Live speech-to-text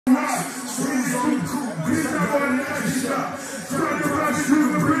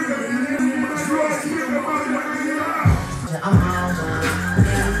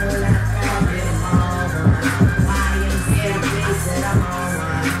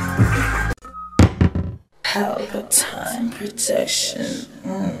Pelpa time protection.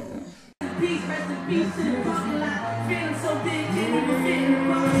 Peace, rest in peace to the parking lot. Feeling so big, can't even fit in the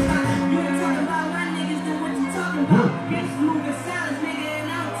parking lot. You ain't talking about my niggas, do what you talking about. Bitch moving silence, nigga, and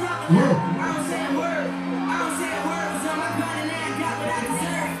I'm talking loud. I don't say a word, I don't say a word. Was on my gun and I got what I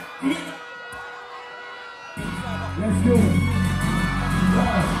deserve. Nigga. Let's do it.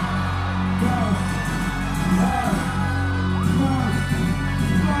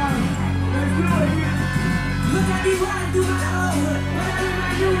 Let's do it. Look at these riding through my old hood, but I'm in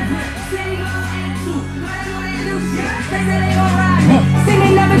my new hood. Say they gon' attitude, but I know they do shit. They say they gon' ride me, say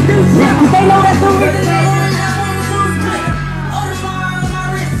they never do shit. They know that's the reason they wanna know when the news click. Oh, the bar on my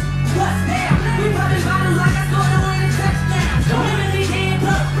wrist, what's down? We poppin' bottles like I scored a winning touchdown. Women be hands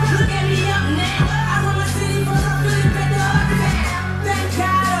up, look at me up now. I run my city for the feeling better up now. Thank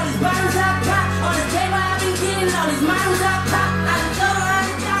God, all these bottles I pop. On the table I've been getting all these models I pop. I done told her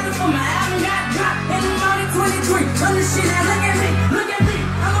for my album got dropped in the morning 23. On this shit now, look at me,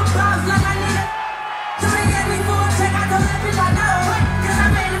 I'm a boss like I need it. So they asked me for a check, I told that bitch I know it. Cause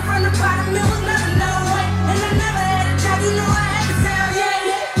I made it from the bottom, it was nothing, no way. And I never had a job, you know I had to sell,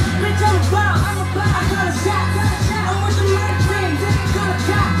 yeah. Bitch, I'm a boss, I call a shot. I'm with the mic dreams, call a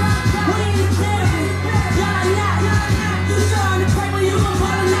cop. We in the building, y'all not. You show on the paper, you gon'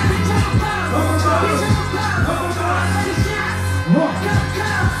 ball and that bitch, I'm a boss. Bitch, I'm a boss, I take the shots.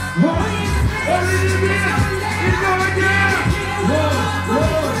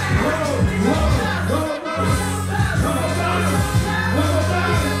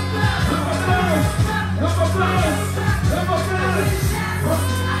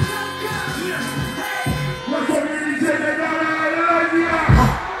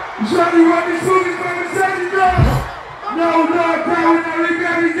 Johnny, what is moving from the second door? No, power, now we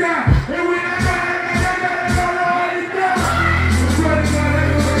got it down. And we got it down. Johnny, got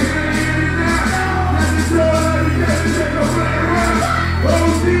it down. That's the door, you got to take a play around.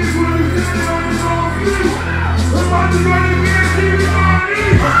 Oh, these when we stand on his own view. I'm about to run again, keep it on me.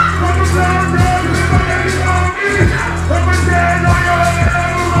 I'm a down, live my head on me. I'm a dead on your head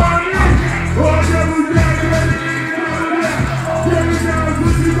on me. Oh, devil down, devil down,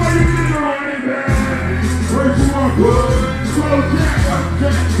 pussy boy, you get your running back. First you want good, slow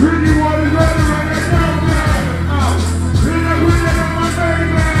jack, really want to run that down back. Then I put that on my baby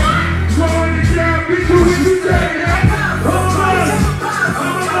back. Slowing it down, bitch, who is you taking that?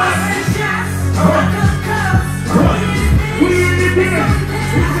 We in the dance.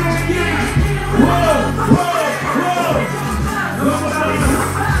 Whoa.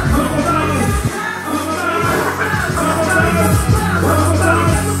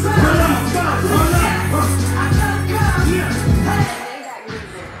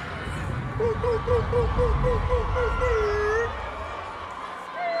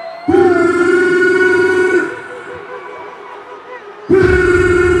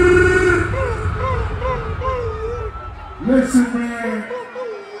 Listen, man,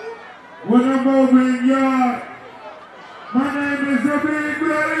 when I'm over in yard, my name is the Big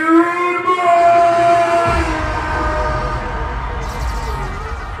Daddy Rude Boy.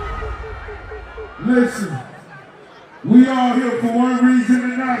 Listen, we all here for one reason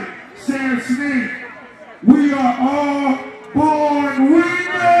tonight. Sam Smith, we are all born winners.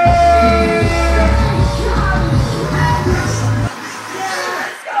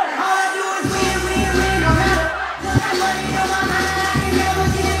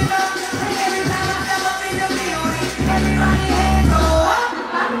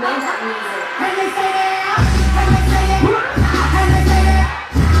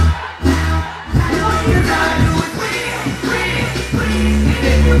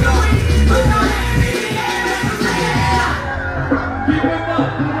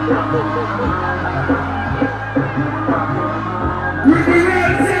 We're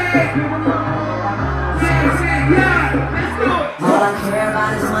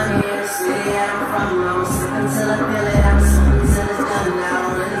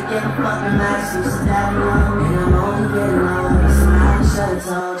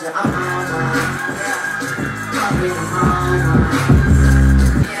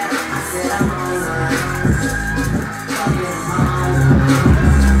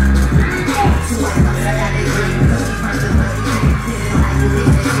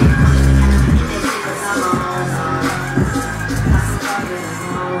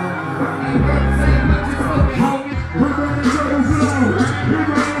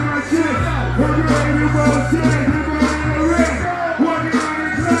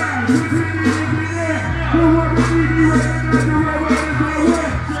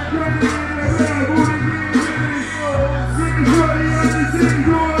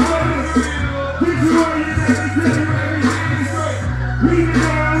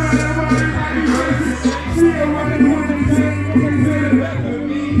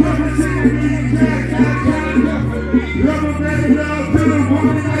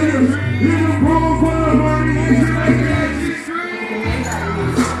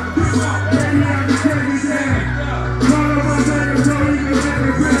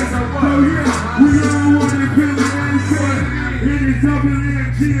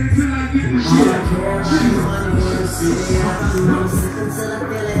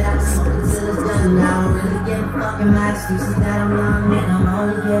Excuses that I'm young and I'm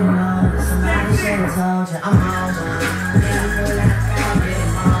only getting older. Somebody should have told you I'm older. Made me feel like I'm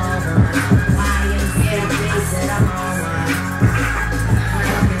getting older. Why you feel me? Said I'm older.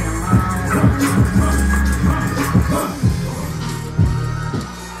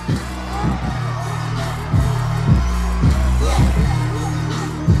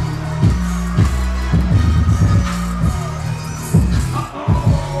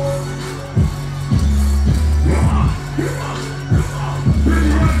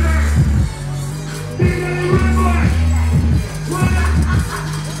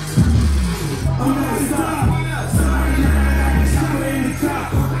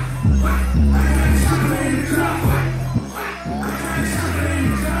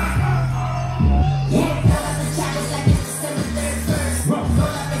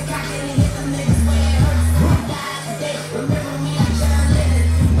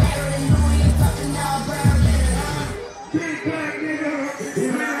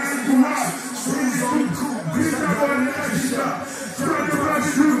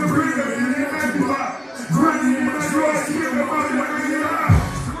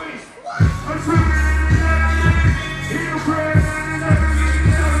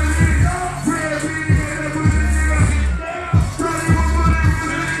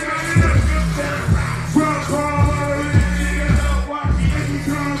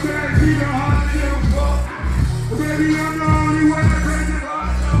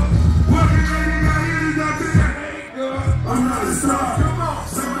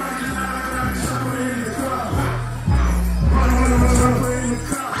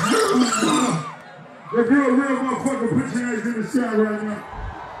 If you're a real motherfucker, put your hands in the sky right now.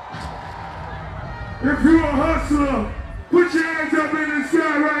 If you're a hustler, put your hands up in the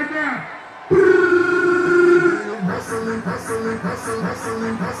sky right now. Hustling, hustling, hustling,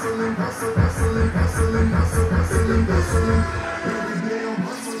 hustling, hustling, hustling, hustling, hustling, hustling, hustling, hustling. Every day I'm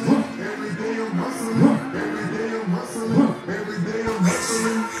hustling, every day I'm hustling, every day I'm hustling, every day I'm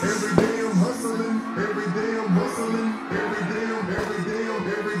hustling, every day I'm hustling, every day I'm hustling, every day I'm hustling, every day I'm hustling,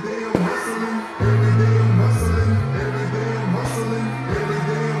 every day I'm hustling, every day I'm hustling, every day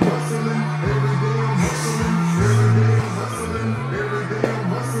I'm hustling, every day I'm hustling, every day I'm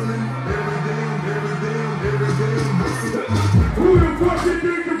hustling, every day I'm hustling, every day I'm hustling. Who the fuck you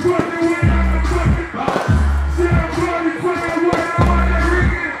think the fucking way out the fucking box? Say I'm probably fucking way out of the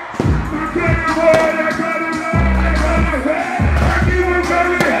ring. I'm getting hard, I got it loud, I got it bad. I keep on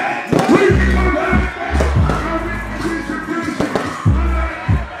coming back. We keep on coming back.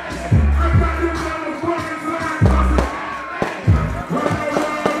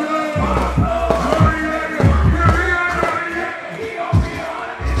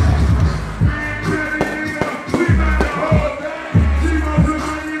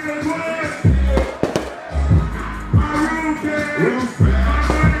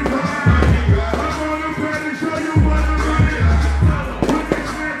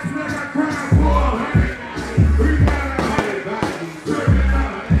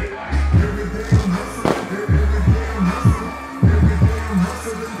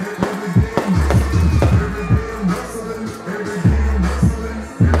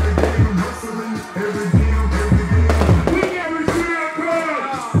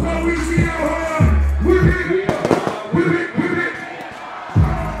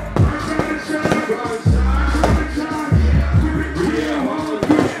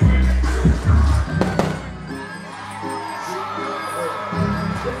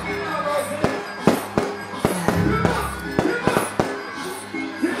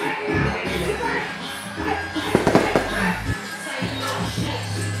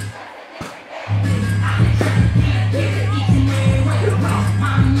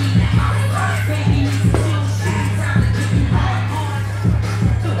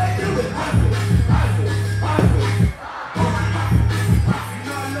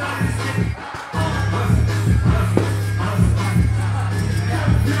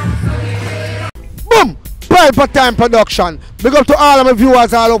 Pelpa Time Production. Big up to all of my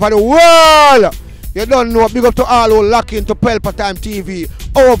viewers all over the world. You don't know. Big up to all who lock into Pelpa Time TV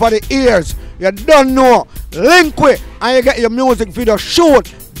over the years. You don't know. Link with and you get your music video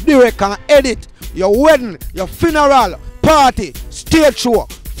shoot, direct and edit. Your wedding, your funeral, party, stage show,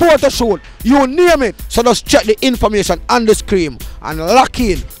 photo shoot, you name it. So just check the information on the screen and lock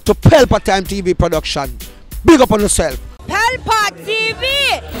in to Pelpa Time TV Production. Big up on yourself. Pelpa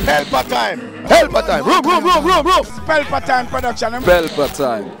TV! Pelpa Time! Pelpa Time! Room! Pelpa Time Production. Pelpa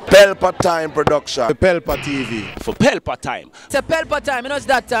Time. Pelpa Time Production. Pelpa TV. For Pelpa Time. It's a Pelpa Time, you know it's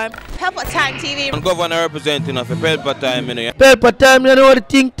that time. Pelpa Time TV. I'm governor representing of Pelpa Time, you know. Pelpa Time, you know what the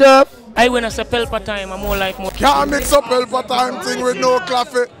thing tough? I when I say Pelpa Time, I'm more like more. Can't mix up Pelpa Time thing with no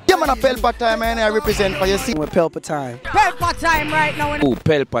coffee. Yeah, man, a Pelpa Time, and I represent for your city. With Pelpa Time. Pelpa Time right now. Oh,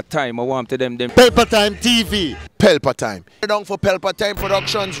 Pelpa Time, I want to them. Pelpa Time TV. Pelpa Time. Down for Pelpa Time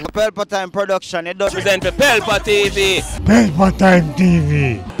Productions. Pelpa Time Production, it does Represent for Pelpa TV. Pelpa Time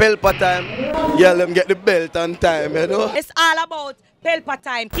TV. Pelpa Time. Yeah, let them get the belt on time, you know. It's all about Pelpa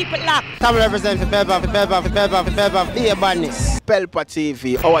Time. Keep it locked. Time represent for Pelpa, be a badness. Pelpa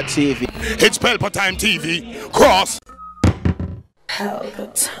TV, our TV. It's Pelpa Time TV. Cross.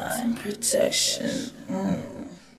 Pelpa Time Protection.